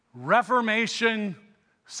Reformation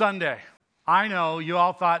Sunday. I know you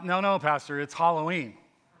all thought, no, Pastor, it's Halloween.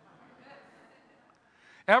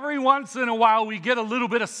 Every once in a while, we get a little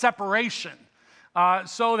bit of separation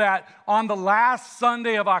so that on the last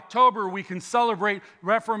Sunday of October, we can celebrate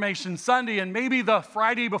Reformation Sunday, and maybe the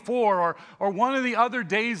Friday before or one of the other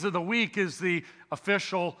days of the week is the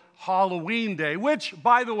official Halloween day, which,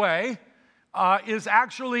 by the way, is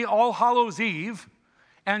actually All Hallows Eve,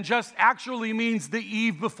 and just actually means the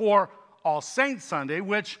eve before All Saints Sunday,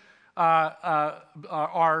 which our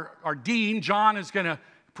dean, John, is going to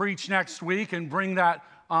preach next week and bring that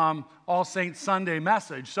All Saints Sunday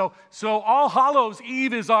message. So All Hallows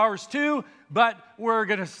Eve is ours too, but we're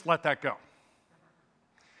going to let that go.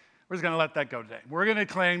 We're just going to let that go today. We're going to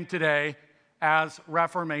claim today as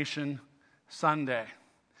Reformation Sunday.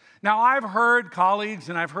 Now, I've heard colleagues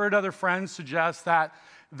and I've heard other friends suggest that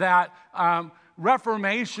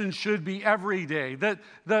Reformation should be every day, that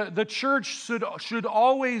the church should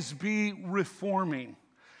always be reforming.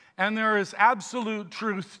 And there is absolute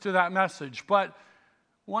truth to that message. But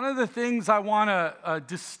one of the things I want to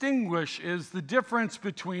distinguish is the difference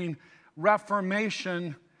between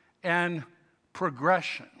reformation and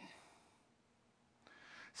progression.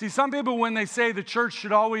 See, some people, when they say the church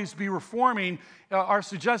should always be reforming, are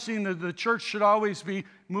suggesting that the church should always be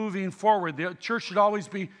moving forward. The church should always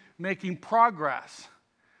be making progress.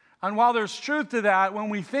 And while there's truth to that, when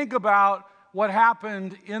we think about what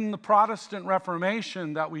happened in the Protestant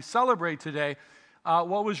Reformation that we celebrate today,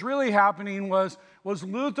 what was really happening was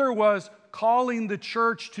Luther was calling the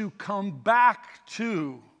church to come back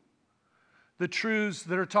to the truths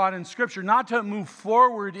that are taught in Scripture, not to move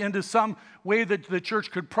forward into some way that the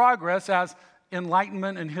church could progress, as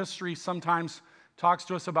Enlightenment and history sometimes talks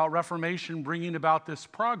to us about Reformation bringing about this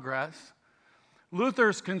progress.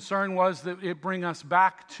 Luther's concern was that it bring us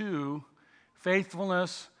back to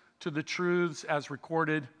faithfulness to the truths as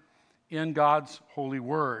recorded in God's holy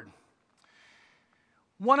word.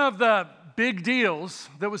 One of the big deals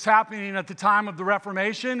that was happening at the time of the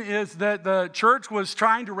Reformation is that the church was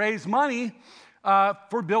trying to raise money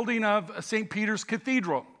for building of St. Peter's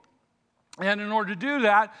Cathedral. And in order to do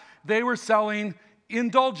that, they were selling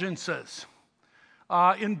indulgences.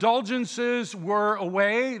 Indulgences were a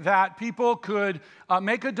way that people could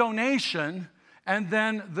make a donation, and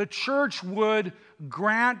then the church would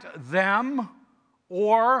grant them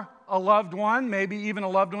or a loved one, maybe even a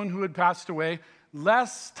loved one who had passed away,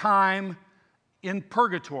 less time in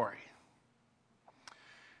purgatory.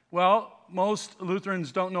 Well, most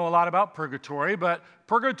Lutherans don't know a lot about purgatory, but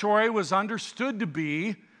purgatory was understood to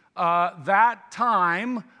be that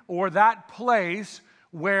time or that place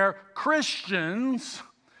where Christians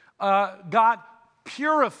got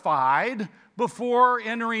purified before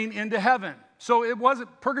entering into heaven. So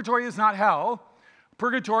purgatory is not hell.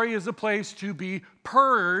 Purgatory is a place to be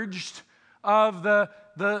purged of the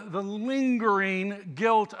lingering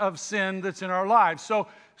guilt of sin that's in our lives.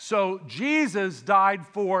 So Jesus died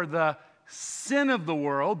for the sin of the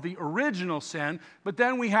world, the original sin, but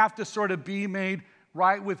then we have to sort of be made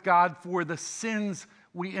right with God for the sins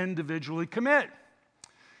we individually commit.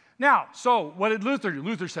 Now, so what did Luther do?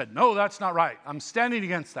 Luther said, no, that's not right. I'm standing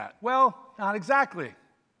against that. Well, not exactly.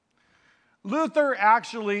 Luther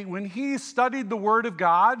actually, when he studied the Word of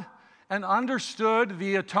God and understood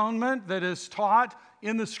the atonement that is taught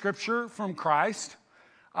in the Scripture from Christ,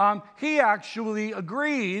 he actually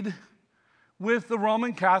agreed with the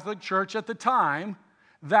Roman Catholic Church at the time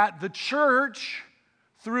that the church,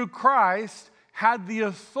 through Christ, had the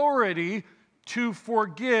authority to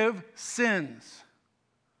forgive sins.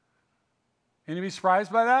 Anybody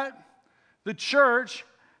surprised by that? The church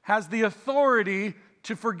has the authority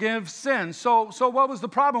to forgive sins. So what was the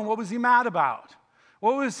problem? What was he mad about?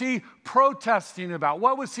 What was he protesting about?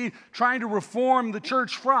 What was he trying to reform the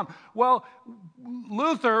church from? Well,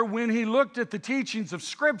 Luther, when he looked at the teachings of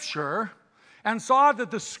Scripture and saw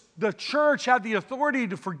that the church had the authority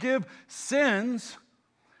to forgive sins,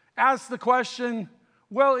 asked the question,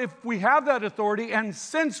 well, if we have that authority, and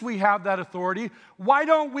since we have that authority, why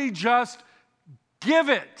don't we just give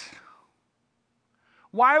it?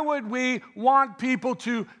 Why would we want people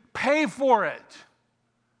to pay for it?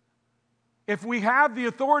 If we have the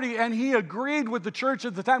authority, and he agreed with the church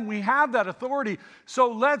at the time, we have that authority,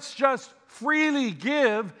 so let's just freely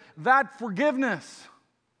give that forgiveness.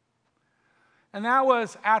 And that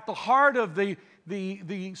was at the heart of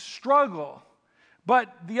the struggle.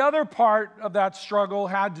 But the other part of that struggle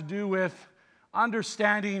had to do with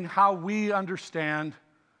understanding how we understand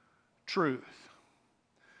truth.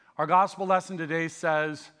 Our gospel lesson today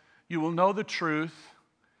says, you will know the truth,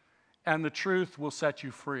 and the truth will set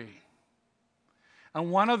you free.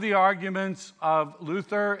 And one of the arguments of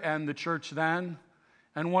Luther and the church then,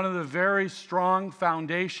 and one of the very strong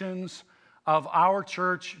foundations of our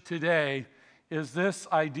church today, is this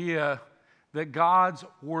idea that God's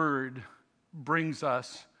word brings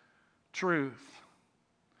us truth.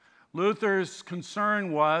 Luther's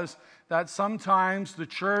concern was that sometimes the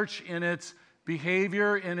church in its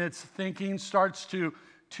behavior, in its thinking, starts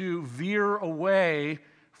to veer away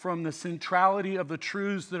from the centrality of the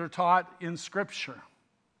truths that are taught in Scripture.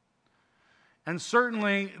 And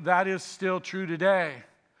certainly that is still true today.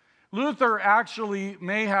 Luther actually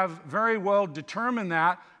may have very well determined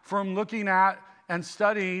that from looking at and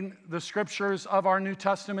studying the Scriptures of our New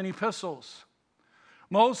Testament epistles.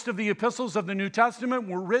 Most of the epistles of the New Testament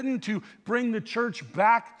were written to bring the church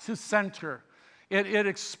back to center. It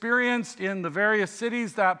experienced in the various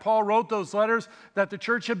cities that Paul wrote those letters that the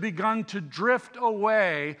church had begun to drift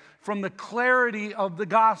away from the clarity of the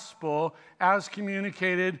gospel as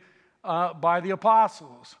communicated by the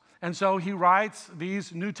apostles. And so he writes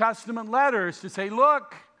these New Testament letters to say,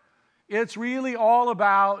 look, it's really all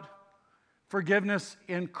about forgiveness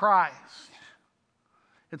in Christ.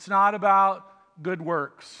 It's not about good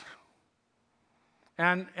works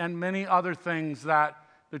and many other things that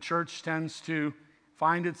the church tends to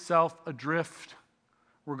find itself adrift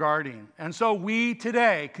regarding. And so we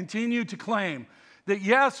today continue to claim that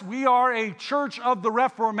yes, we are a church of the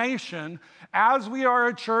Reformation, as we are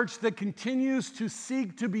a church that continues to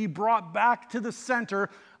seek to be brought back to the center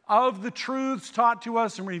of the truths taught to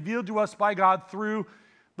us and revealed to us by God through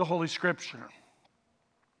the Holy Scripture.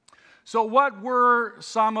 So what were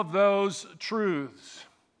some of those truths?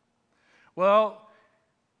 Well,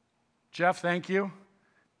 Jeff, thank you.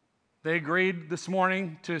 They agreed this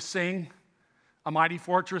morning to sing "A Mighty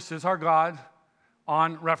Fortress is Our God"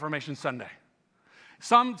 on Reformation Sunday.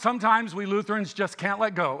 Sometimes we Lutherans just can't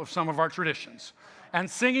let go of some of our traditions. And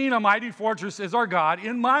singing "A Mighty Fortress is Our God,"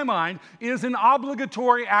 in my mind, is an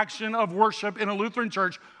obligatory action of worship in a Lutheran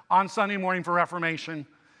church on Sunday morning for Reformation.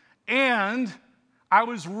 And I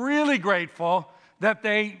was really grateful that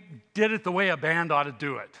they did it the way a band ought to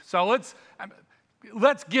do it. So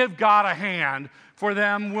let's give God a hand for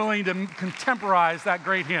them willing to contemporize that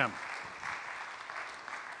great hymn.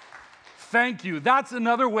 Thank you. That's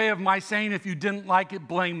another way of my saying if you didn't like it,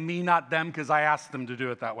 blame me, not them, because I asked them to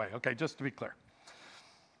do it that way. Okay, just to be clear.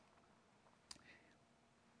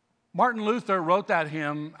 Martin Luther wrote that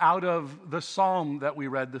hymn out of the psalm that we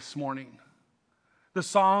read this morning. The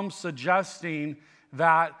psalm suggesting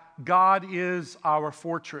that God is our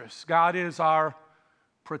fortress. God is our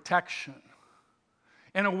protection.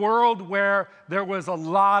 In a world where there was a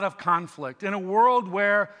lot of conflict, in a world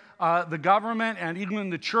where the government and even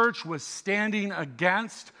the church was standing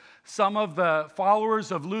against some of the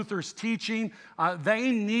followers of Luther's teaching,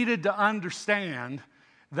 they needed to understand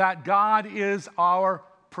that God is our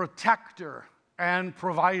protector and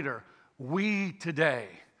provider. We today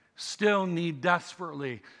still need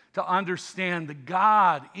desperately to understand that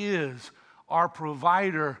God is our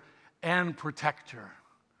provider and protector.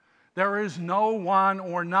 There is no one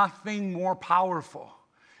or nothing more powerful.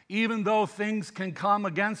 Even though things can come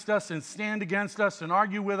against us and stand against us and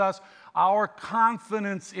argue with us, our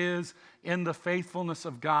confidence is in the faithfulness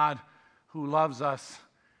of God who loves us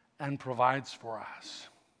and provides for us.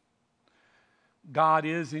 God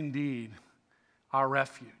is indeed our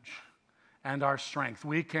refuge and our strength.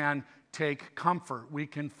 We can take comfort. We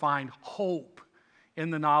can find hope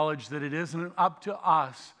in the knowledge that it isn't up to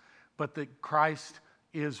us, but that Christ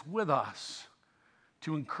is with us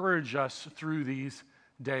to encourage us through these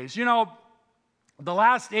days. You know, the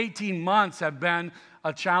last 18 months have been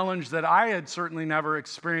a challenge that I had certainly never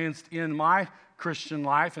experienced in my Christian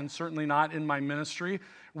life, and certainly not in my ministry,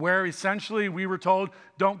 where essentially we were told,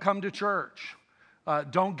 don't come to church,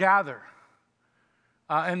 don't gather.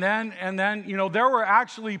 And then, you know, there were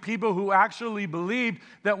actually people who actually believed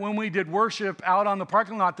that when we did worship out on the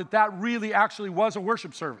parking lot, that really actually was a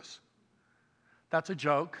worship service. That's a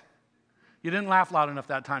joke. You didn't laugh loud enough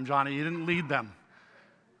that time, Johnny. You didn't lead them.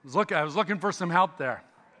 I was looking for some help there.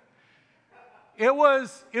 It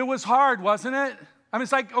was hard, wasn't it? I mean,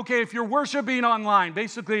 it's like, okay, if you're worshiping online,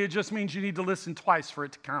 basically it just means you need to listen twice for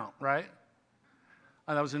it to count, right?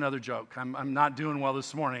 Oh, that was another joke. I'm not doing well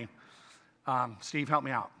this morning. Steve, help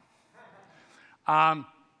me out.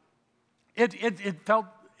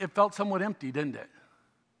 It felt somewhat empty, didn't it?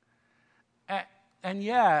 And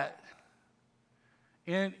yet,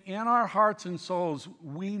 in our hearts and souls,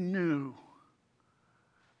 we knew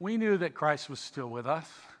that Christ was still with us.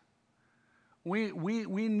 We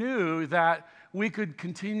knew that we could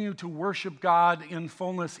continue to worship God in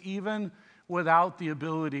fullness even without the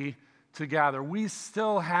ability to gather. We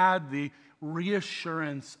still had the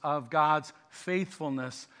reassurance of God's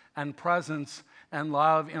faithfulness and presence and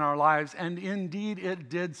love in our lives. And indeed, it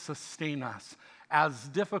did sustain us. As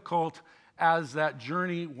difficult as that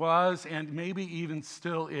journey was, and maybe even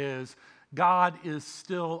still is, God is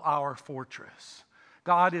still our fortress.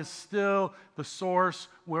 God is still the source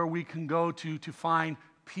where we can go to find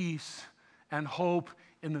peace and hope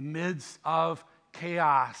in the midst of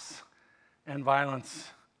chaos and violence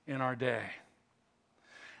in our day.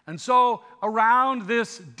 And so around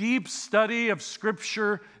this deep study of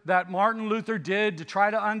Scripture that Martin Luther did to try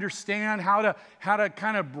to understand how to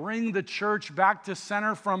kind of bring the church back to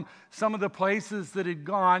center from some of the places that had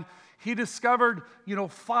gone, he discovered,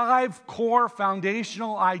 5 core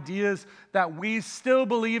foundational ideas that we still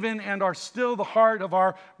believe in and are still the heart of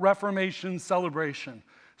our Reformation celebration.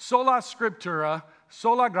 Sola Scriptura,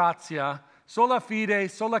 sola gratia, sola fide,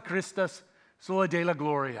 sola Christus, sola Deo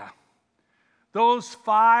gloria. Those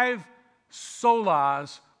 5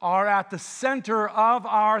 solas are at the center of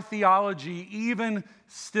our theology even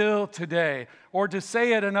still today. Or to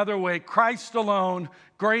say it another way, Christ alone,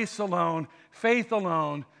 grace alone, faith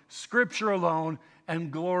alone, Scripture alone, and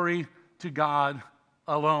glory to God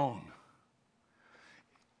alone.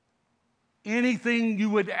 Anything you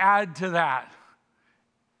would add to that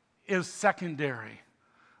is secondary.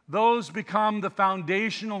 Those become the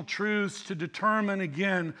foundational truths to determine,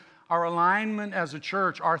 again, our alignment as a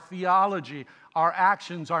church, our theology, our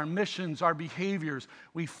actions, our missions, our behaviors.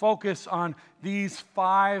 We focus on these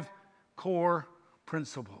 5 core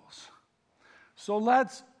principles. So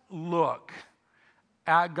let's look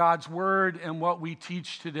at God's Word and what we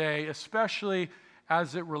teach today, especially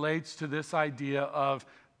as it relates to this idea of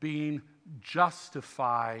being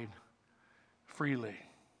justified freely.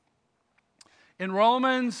 In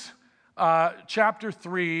Romans chapter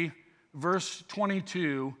 3, verse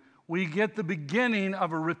 22, we get the beginning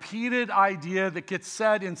of a repeated idea that gets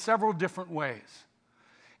said in several different ways.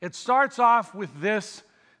 It starts off with this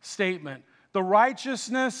statement: the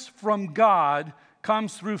righteousness from God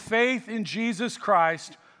comes through faith in Jesus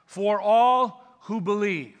Christ for all who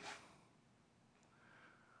believe.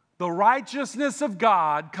 The righteousness of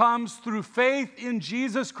God comes through faith in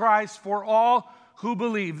Jesus Christ for all who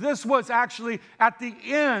believe. This was actually at the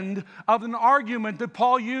end of an argument that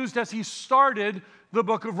Paul used as he started the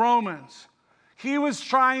book of Romans. He was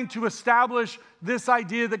trying to establish this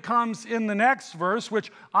idea that comes in the next verse,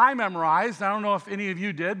 which I memorized. I don't know if any of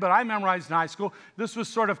you did, but I memorized in high school. This was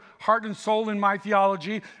sort of heart and soul in my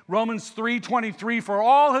theology. Romans 3:23, for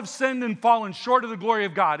all have sinned and fallen short of the glory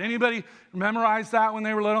of God. Anybody memorize that when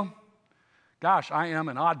they were little? Gosh, I am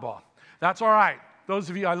an oddball. That's all right. Those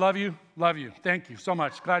of you, I love you. Love you. Thank you so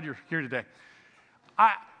much. Glad you're here today.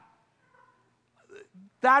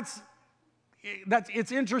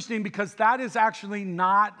 It's interesting because that is actually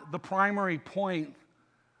not the primary point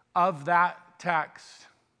of that text.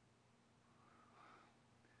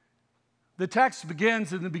 The text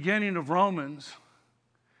begins in the beginning of Romans,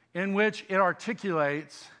 in which it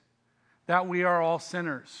articulates that we are all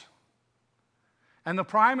sinners. And the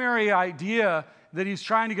primary idea that he's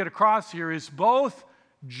trying to get across here is both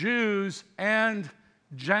Jews and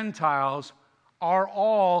Gentiles are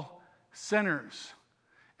all sinners.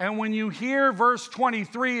 And when you hear verse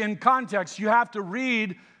 23 in context, you have to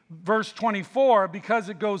read verse 24 because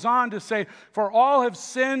it goes on to say, for all have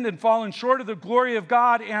sinned and fallen short of the glory of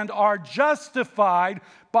God and are justified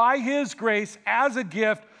by His grace as a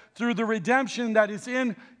gift through the redemption that is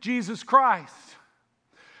in Jesus Christ.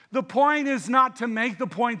 The point is not to make the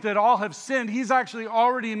point that all have sinned. He's actually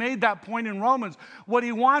already made that point in Romans. What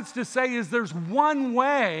he wants to say is there's one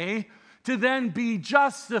way to then be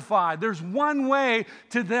justified. There's one way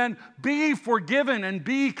to then be forgiven and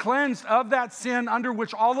be cleansed of that sin under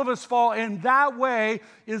which all of us fall, and that way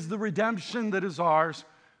is the redemption that is ours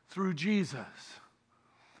through Jesus.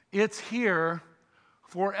 It's here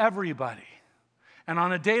for everybody. And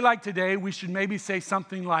on a day like today, we should maybe say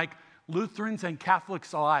something like Lutherans and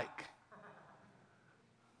Catholics alike.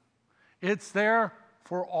 It's there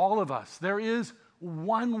for all of us. There is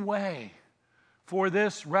one way for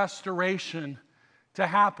this restoration to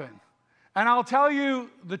happen. And I'll tell you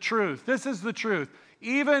the truth. This is the truth.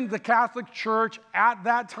 Even the Catholic Church at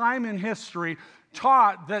that time in history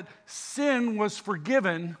taught that sin was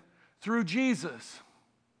forgiven through Jesus.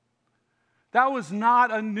 That was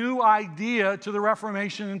not a new idea to the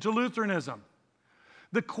Reformation and to Lutheranism.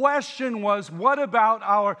 The question was, what about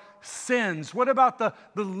our sins? What about the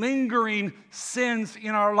lingering sins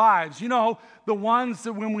in our lives? You know, the ones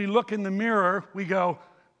that when we look in the mirror, we go,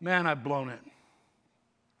 man, I've blown it.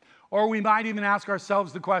 Or we might even ask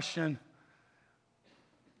ourselves the question,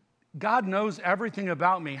 God knows everything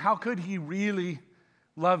about me. How could he really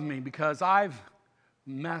love me? Because I've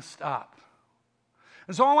messed up.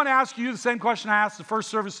 And so I want to ask you the same question I asked the first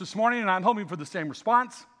service this morning, and I'm hoping for the same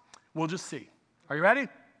response. We'll just see. Are you ready?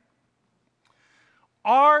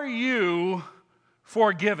 Are you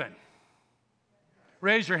forgiven?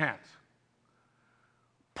 Raise your hands.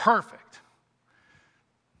 Perfect.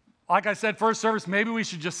 Like I said, first service, maybe we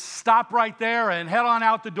should just stop right there and head on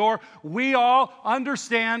out the door. We all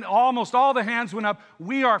understand, almost all the hands went up,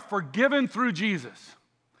 we are forgiven through Jesus.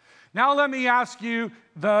 Now let me ask you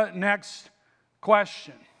the next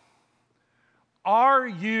question. Are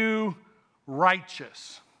you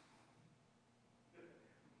righteous?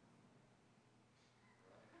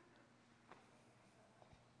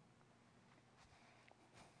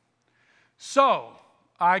 So,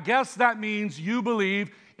 I guess that means you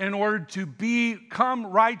believe in order to become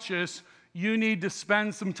righteous, you need to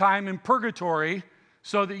spend some time in purgatory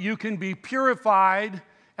so that you can be purified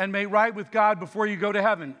and made right with God before you go to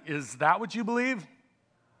heaven. Is that what you believe?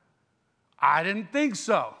 I didn't think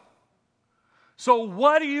so. So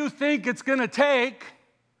what do you think it's going to take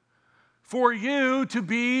for you to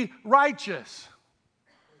be righteous?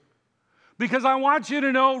 Because I want you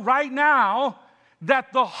to know right now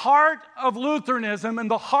that the heart of Lutheranism and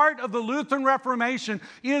the heart of the Lutheran Reformation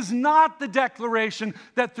is not the declaration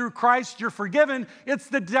that through Christ you're forgiven. It's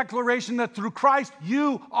the declaration that through Christ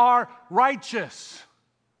you are righteous.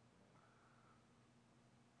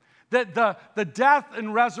 That the death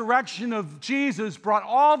and resurrection of Jesus brought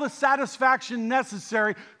all the satisfaction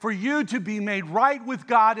necessary for you to be made right with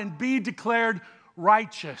God and be declared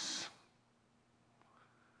righteous.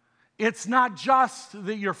 It's not just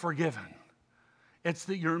that you're forgiven. It's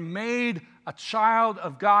that you're made a child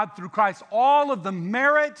of God through Christ. All of the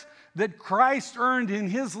merit that Christ earned in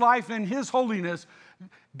his life and his holiness,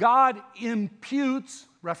 God imputes,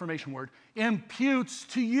 Reformation word, imputes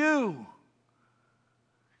to you.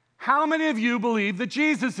 How many of you believe that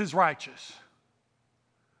Jesus is righteous?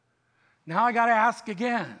 Now I got to ask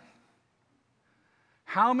again.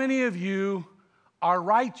 How many of you are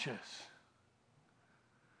righteous?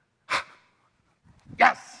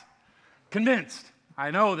 Yes, convinced. I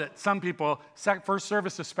know that some people, first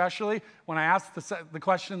service especially, when I asked the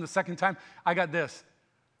question the second time, I got this.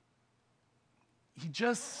 He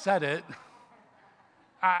just said it.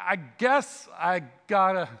 I guess I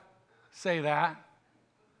got to say that.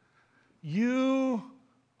 You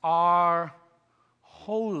are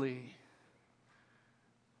holy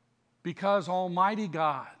because Almighty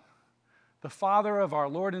God, the Father of our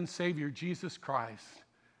Lord and Savior Jesus Christ,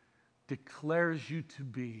 declares you to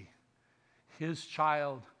be his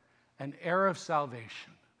child, an heir of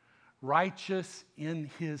salvation, righteous in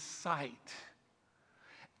his sight.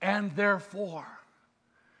 And therefore,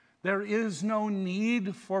 there is no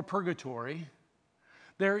need for purgatory.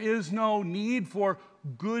 There is no need for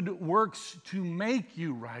good works to make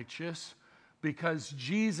you righteous because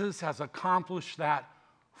Jesus has accomplished that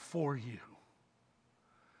for you.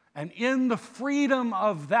 And in the freedom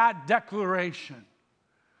of that declaration,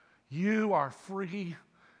 you are free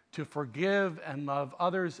to forgive and love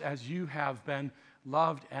others as you have been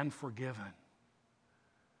loved and forgiven.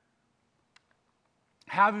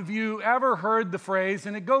 Have you ever heard the phrase,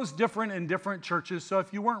 and it goes different in different churches, so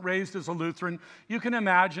if you weren't raised as a Lutheran, you can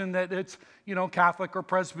imagine that it's, Catholic or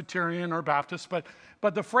Presbyterian or Baptist,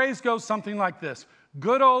 but the phrase goes something like this: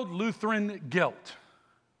 good old Lutheran guilt.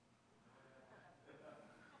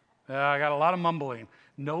 I got a lot of mumbling.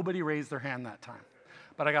 Nobody raised their hand that time,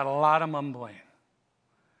 but I got a lot of mumbling.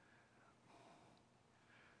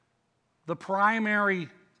 The primary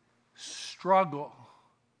struggle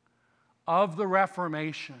of the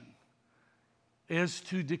Reformation is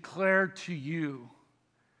to declare to you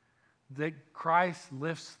that Christ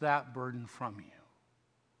lifts that burden from you.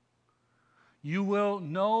 You will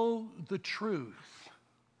know the truth,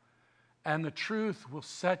 and the truth will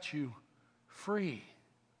set you free.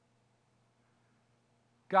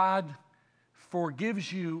 God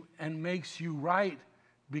forgives you and makes you right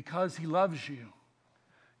because he loves you.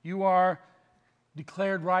 You are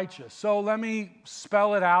declared righteous. So let me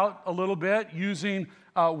spell it out a little bit using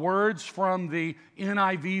words from the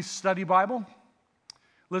NIV Study Bible.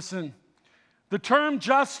 Listen, the term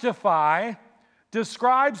justify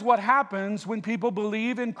describes what happens when people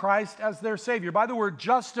believe in Christ as their Savior. By the word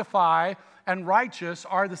justify and righteous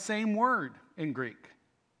are the same word in Greek.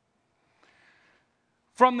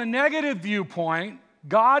 From the negative viewpoint,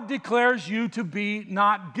 God declares you to be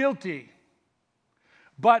not guilty.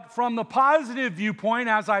 But from the positive viewpoint,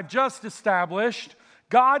 as I've just established,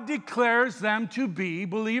 God declares them to be,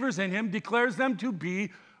 believers in him, declares them to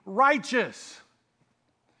be righteous.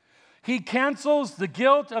 He cancels the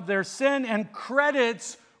guilt of their sin and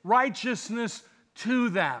credits righteousness to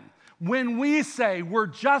them. When we say we're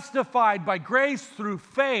justified by grace through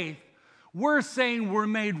faith, we're saying we're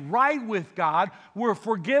made right with God. We're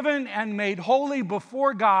forgiven and made holy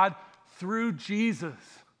before God through Jesus.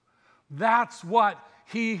 That's what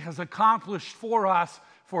He has accomplished for us.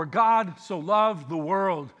 For God so loved the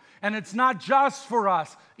world. And it's not just for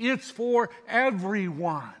us, it's for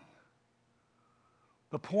everyone.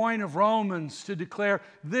 The point of Romans to declare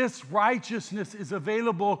this righteousness is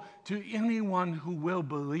available to anyone who will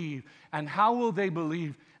believe. And how will they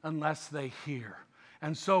believe unless they hear?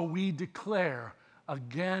 And so we declare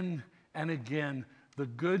again and again the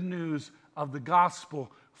good news of the gospel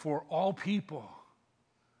for all people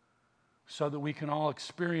so that we can all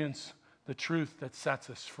experience the truth that sets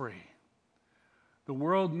us free. The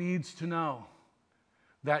world needs to know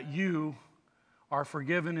that you are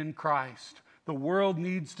forgiven in Christ. The world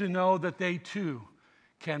needs to know that they too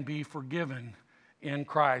can be forgiven in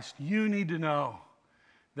Christ. You need to know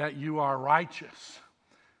that you are righteous.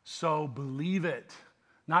 So believe it.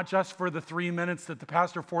 Not just for the 3 minutes that the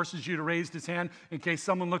pastor forces you to raise his hand in case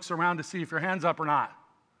someone looks around to see if your hand's up or not.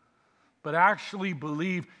 But actually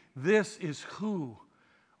believe this is who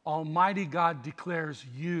Almighty God declares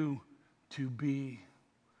you to be.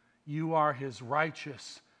 You are His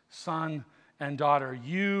righteous son and daughter.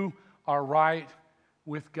 You are right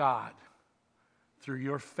with God through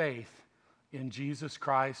your faith in Jesus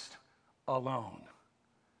Christ alone.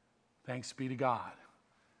 Thanks be to God.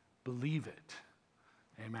 Believe it.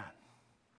 Amen.